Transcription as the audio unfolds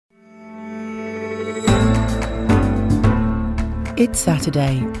It's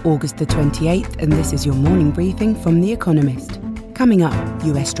Saturday, August the 28th, and this is your morning briefing from The Economist. Coming up,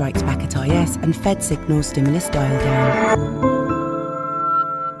 US strikes back at IS and Fed signals stimulus dial down.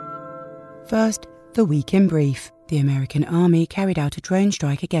 First, the week in brief. The American Army carried out a drone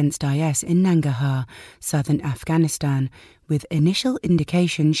strike against IS in Nangarhar, southern Afghanistan, with initial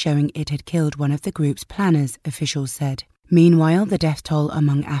indications showing it had killed one of the group's planners, officials said. Meanwhile, the death toll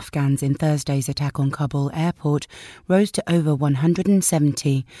among Afghans in Thursday's attack on Kabul airport rose to over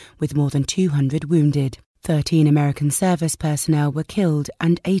 170, with more than 200 wounded. 13 American service personnel were killed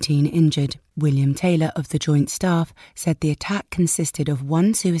and 18 injured. William Taylor of the Joint Staff said the attack consisted of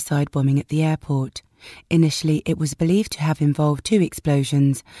one suicide bombing at the airport. Initially, it was believed to have involved 2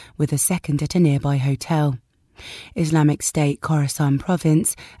 explosions, with a second at a nearby hotel. Islamic State Khorasan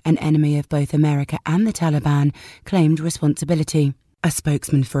province, an enemy of both America and the Taliban, claimed responsibility. A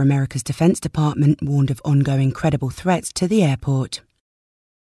spokesman for America's Defense Department warned of ongoing credible threats to the airport.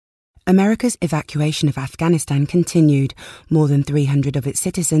 America's evacuation of Afghanistan continued. More than 300 of its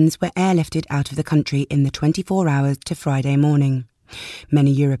citizens were airlifted out of the country in the 24 hours to Friday morning.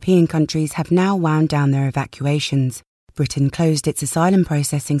 Many European countries have now wound down their evacuations. Britain closed its asylum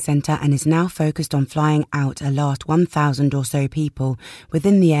processing centre and is now focused on flying out a last 1,000 or so people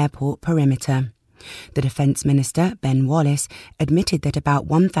within the airport perimeter. The Defence Minister, Ben Wallace, admitted that about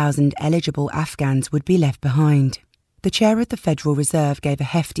 1,000 eligible Afghans would be left behind. The chair of the Federal Reserve gave a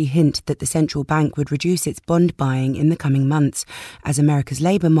hefty hint that the central bank would reduce its bond buying in the coming months as America's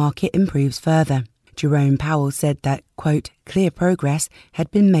labour market improves further. Jerome Powell said that, quote, clear progress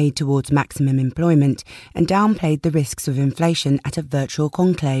had been made towards maximum employment and downplayed the risks of inflation at a virtual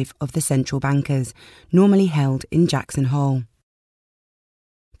conclave of the central bankers, normally held in Jackson Hole.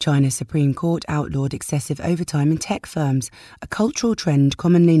 China's Supreme Court outlawed excessive overtime in tech firms, a cultural trend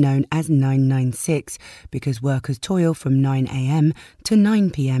commonly known as 996, because workers toil from 9 a.m. to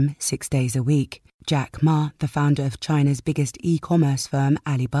 9 p.m. 6 days a week. Jack Ma, the founder of China's biggest e-commerce firm,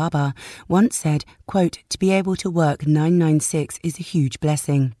 Alibaba, once said, quote, to be able to work 996 is a huge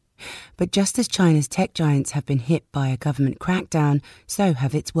blessing. But just as China's tech giants have been hit by a government crackdown, so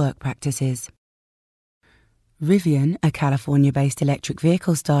have its work practices. Rivian, a California-based electric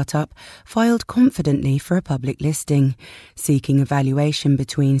vehicle startup, filed confidently for a public listing, seeking a valuation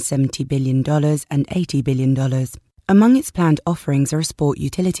between $70 billion and $80 billion. Among its planned offerings are a sport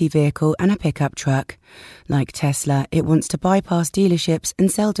utility vehicle and a pickup truck. Like Tesla, it wants to bypass dealerships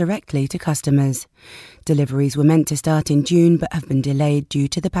and sell directly to customers. Deliveries were meant to start in June but have been delayed due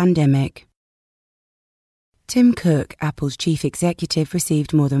to the pandemic. Tim Cook, Apple's chief executive,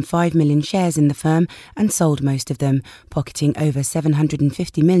 received more than 5 million shares in the firm and sold most of them, pocketing over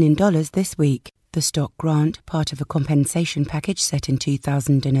 $750 million this week. The stock grant, part of a compensation package set in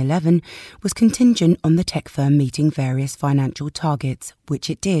 2011, was contingent on the tech firm meeting various financial targets, which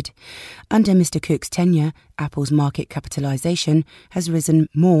it did. Under Mr. Cook's tenure, Apple's market capitalization has risen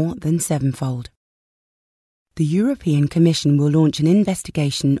more than 7-fold. The European Commission will launch an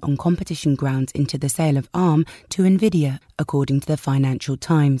investigation on competition grounds into the sale of ARM to Nvidia, according to the Financial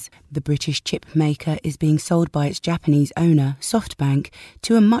Times. The British chip maker is being sold by its Japanese owner, SoftBank,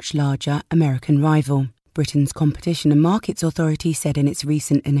 to a much larger American rival. Britain's Competition and Markets Authority said in its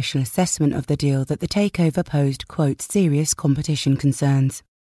recent initial assessment of the deal that the takeover posed, quote, serious competition concerns.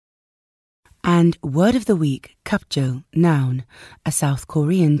 And word of the week, kapjil, noun, a South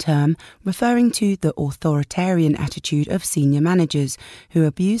Korean term referring to the authoritarian attitude of senior managers who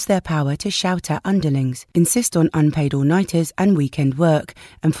abuse their power to shout at underlings, insist on unpaid all-nighters and weekend work,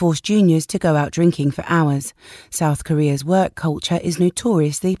 and force juniors to go out drinking for hours. South Korea's work culture is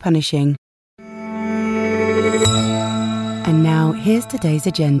notoriously punishing. And now, here's today's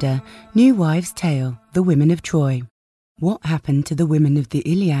agenda. New Wives' Tale, The Women of Troy. What happened to the women of the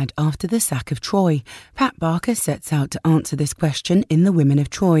Iliad after the sack of Troy? Pat Barker sets out to answer this question in The Women of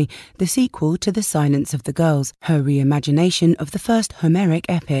Troy, the sequel to The Silence of the Girls, her reimagination of the first Homeric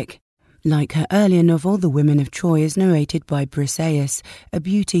epic. Like her earlier novel, The Women of Troy is narrated by Briseis, a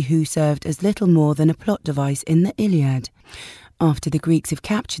beauty who served as little more than a plot device in the Iliad. After the Greeks have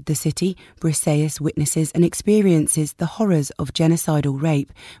captured the city, Briseis witnesses and experiences the horrors of genocidal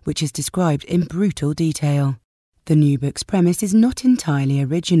rape, which is described in brutal detail. The new book's premise is not entirely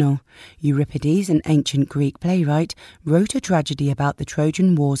original. Euripides, an ancient Greek playwright, wrote a tragedy about the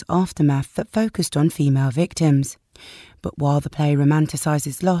Trojan War's aftermath that focused on female victims. But while the play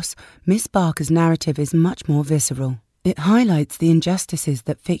romanticizes loss, Miss Barker's narrative is much more visceral. It highlights the injustices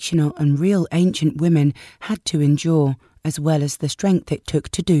that fictional and real ancient women had to endure, as well as the strength it took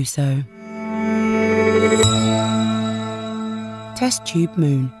to do so. Test tube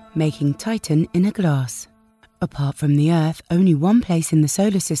moon, making Titan in a glass. Apart from the Earth, only one place in the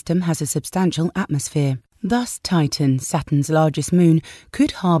solar system has a substantial atmosphere. Thus, Titan, Saturn's largest moon,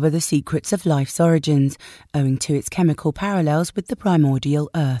 could harbour the secrets of life's origins, owing to its chemical parallels with the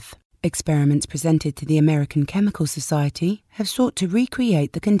primordial Earth. Experiments presented to the American Chemical Society have sought to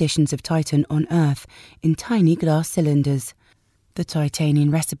recreate the conditions of Titan on Earth in tiny glass cylinders. The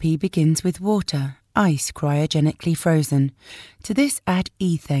Titanian recipe begins with water, ice cryogenically frozen. To this add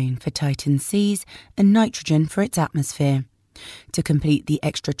ethane for Titan's seas and nitrogen for its atmosphere. To complete the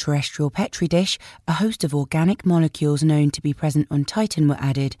extraterrestrial Petri dish, a host of organic molecules known to be present on Titan were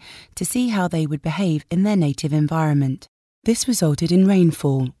added to see how they would behave in their native environment. This resulted in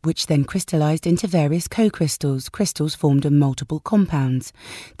rainfall, which then crystallized into various co-crystals, crystals formed of multiple compounds.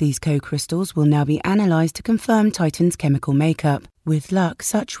 These co-crystals will now be analysed to confirm Titan's chemical makeup. With luck,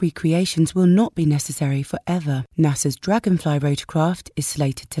 such recreations will not be necessary forever. NASA's Dragonfly rotorcraft is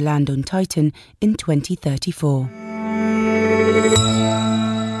slated to land on Titan in 2034.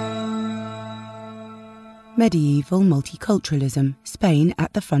 Medieval multiculturalism, Spain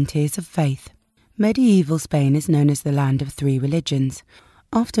at the frontiers of faith. Medieval Spain is known as the land of three religions.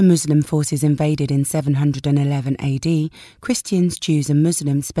 After Muslim forces invaded in 711 AD, Christians, Jews and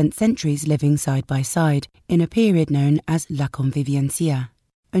Muslims spent centuries living side by side in a period known as La Convivencia.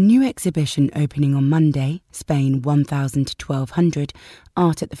 A new exhibition opening on Monday, Spain 1000 to 1200,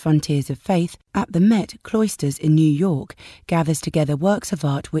 Art at the Frontiers of Faith, at the Met Cloisters in New York, gathers together works of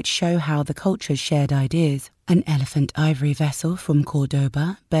art which show how the cultures shared ideas. An elephant ivory vessel from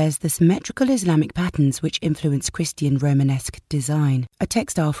Cordoba bears the symmetrical Islamic patterns which influence Christian Romanesque design. A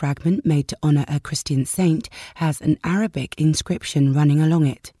textile fragment made to honour a Christian saint has an Arabic inscription running along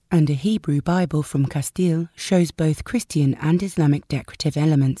it, and a Hebrew Bible from Castile shows both Christian and Islamic decorative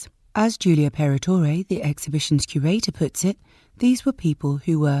elements. As Julia Peratore, the exhibition's curator, puts it, these were people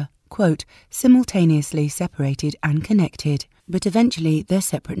who were, quote, simultaneously separated and connected, but eventually their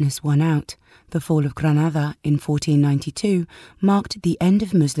separateness won out. The fall of Granada in 1492 marked the end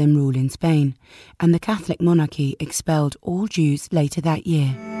of Muslim rule in Spain, and the Catholic monarchy expelled all Jews later that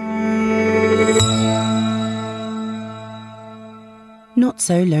year. Not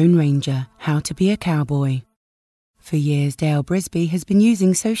So Lone Ranger, How to Be a Cowboy. For years, Dale Brisby has been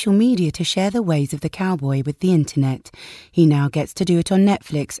using social media to share the ways of the cowboy with the internet. He now gets to do it on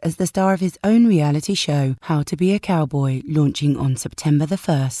Netflix as the star of his own reality show, How to Be a Cowboy, launching on September the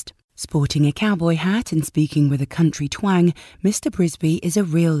 1st. Sporting a cowboy hat and speaking with a country twang, Mr. Brisby is a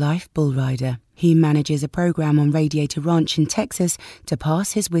real-life bull rider. He manages a program on Radiator Ranch in Texas to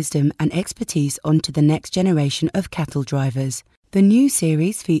pass his wisdom and expertise on to the next generation of cattle drivers. The new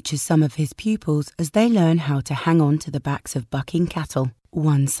series features some of his pupils as they learn how to hang on to the backs of bucking cattle.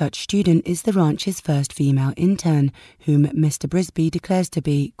 One such student is the ranch's first female intern, whom Mr. Brisby declares to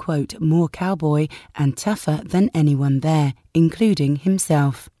be, quote, more cowboy and tougher than anyone there, including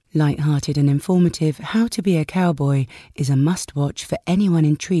himself. Light-hearted and informative, How to Be a Cowboy is a must-watch for anyone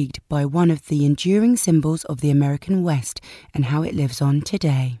intrigued by one of the enduring symbols of the American West and how it lives on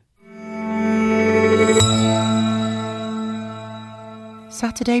today.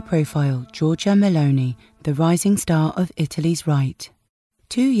 Saturday Profile, Giorgia Meloni, the rising star of Italy's right.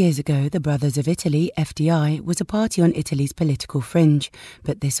 2 years ago, the Brothers of Italy, FDI, was a party on Italy's political fringe,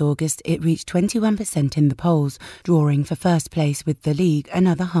 but this August it reached 21% in the polls, drawing for first place with the League,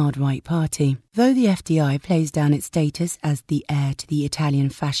 another hard-right party. Though the FDI plays down its status as the heir to the Italian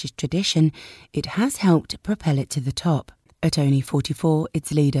fascist tradition, it has helped propel it to the top. At only 44,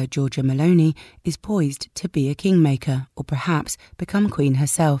 its leader, Giorgia Meloni, is poised to be a kingmaker, or perhaps become queen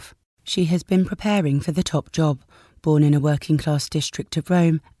herself. She has been preparing for the top job. Born in a working-class district of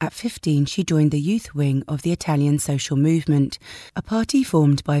Rome, at 15 she joined the youth wing of the Italian social movement, a party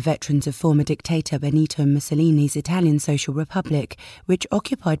formed by veterans of former dictator Benito Mussolini's Italian Social Republic, which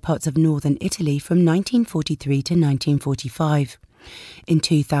occupied parts of northern Italy from 1943 to 1945. In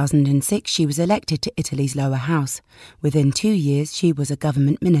 2006, she was elected to Italy's lower house. Within 2 years, she was a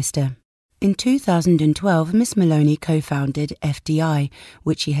government minister. In 2012, Miss Meloni co-founded FDI,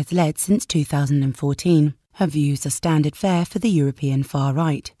 which she has led since 2014. Her views are standard fare for the European far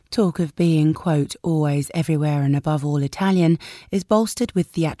right. Talk of being, quote, always, everywhere and above all Italian is bolstered with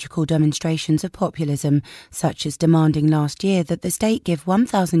theatrical demonstrations of populism, such as demanding last year that the state give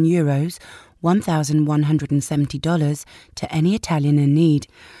 €1,000, $1,170, to any Italian in need.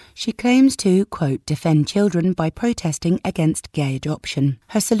 She claims to, quote, defend children by protesting against gay adoption.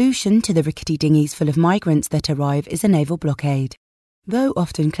 Her solution to the rickety dinghies full of migrants that arrive is a naval blockade. Though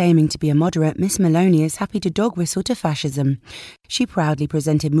often claiming to be a moderate, Miss Meloni is happy to dog-whistle to fascism. She proudly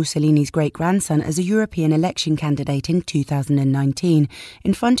presented Mussolini's great-grandson as a European election candidate in 2019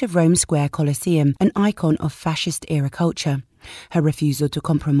 in front of Rome's Square Colosseum, an icon of fascist-era culture. Her refusal to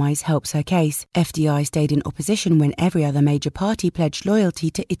compromise helps her case. FDI stayed in opposition when every other major party pledged loyalty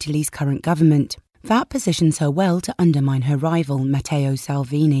to Italy's current government. That positions her well to undermine her rival, Matteo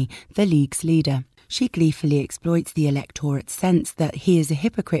Salvini, the League's leader. She gleefully exploits the electorate's sense that he is a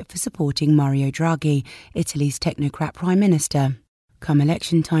hypocrite for supporting Mario Draghi, Italy's technocrat prime minister. Come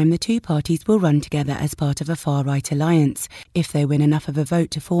election time, the two parties will run together as part of a far-right alliance. If they win enough of a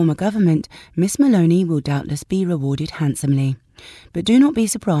vote to form a government, Miss Meloni will doubtless be rewarded handsomely. But do not be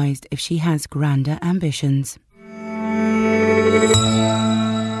surprised if she has grander ambitions.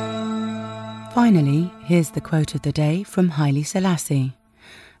 Finally, here's the quote of the day from Haile Selassie.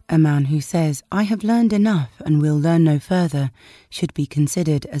 A man who says, "I have learned enough and will learn no further," should be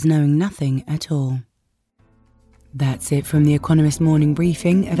considered as knowing nothing at all. That's it from the Economist Morning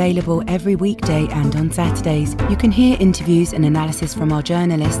Briefing, available every weekday and on Saturdays. You can hear interviews and analysis from our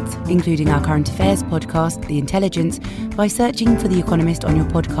journalists, including our current affairs podcast, The Intelligence, by searching for The Economist on your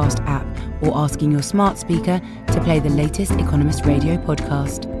podcast app or asking your smart speaker to play the latest Economist radio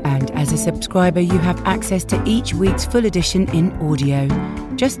podcast. And as a subscriber, you have access to each week's full edition in audio.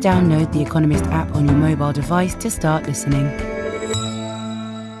 Just download the Economist app on your mobile device to start listening.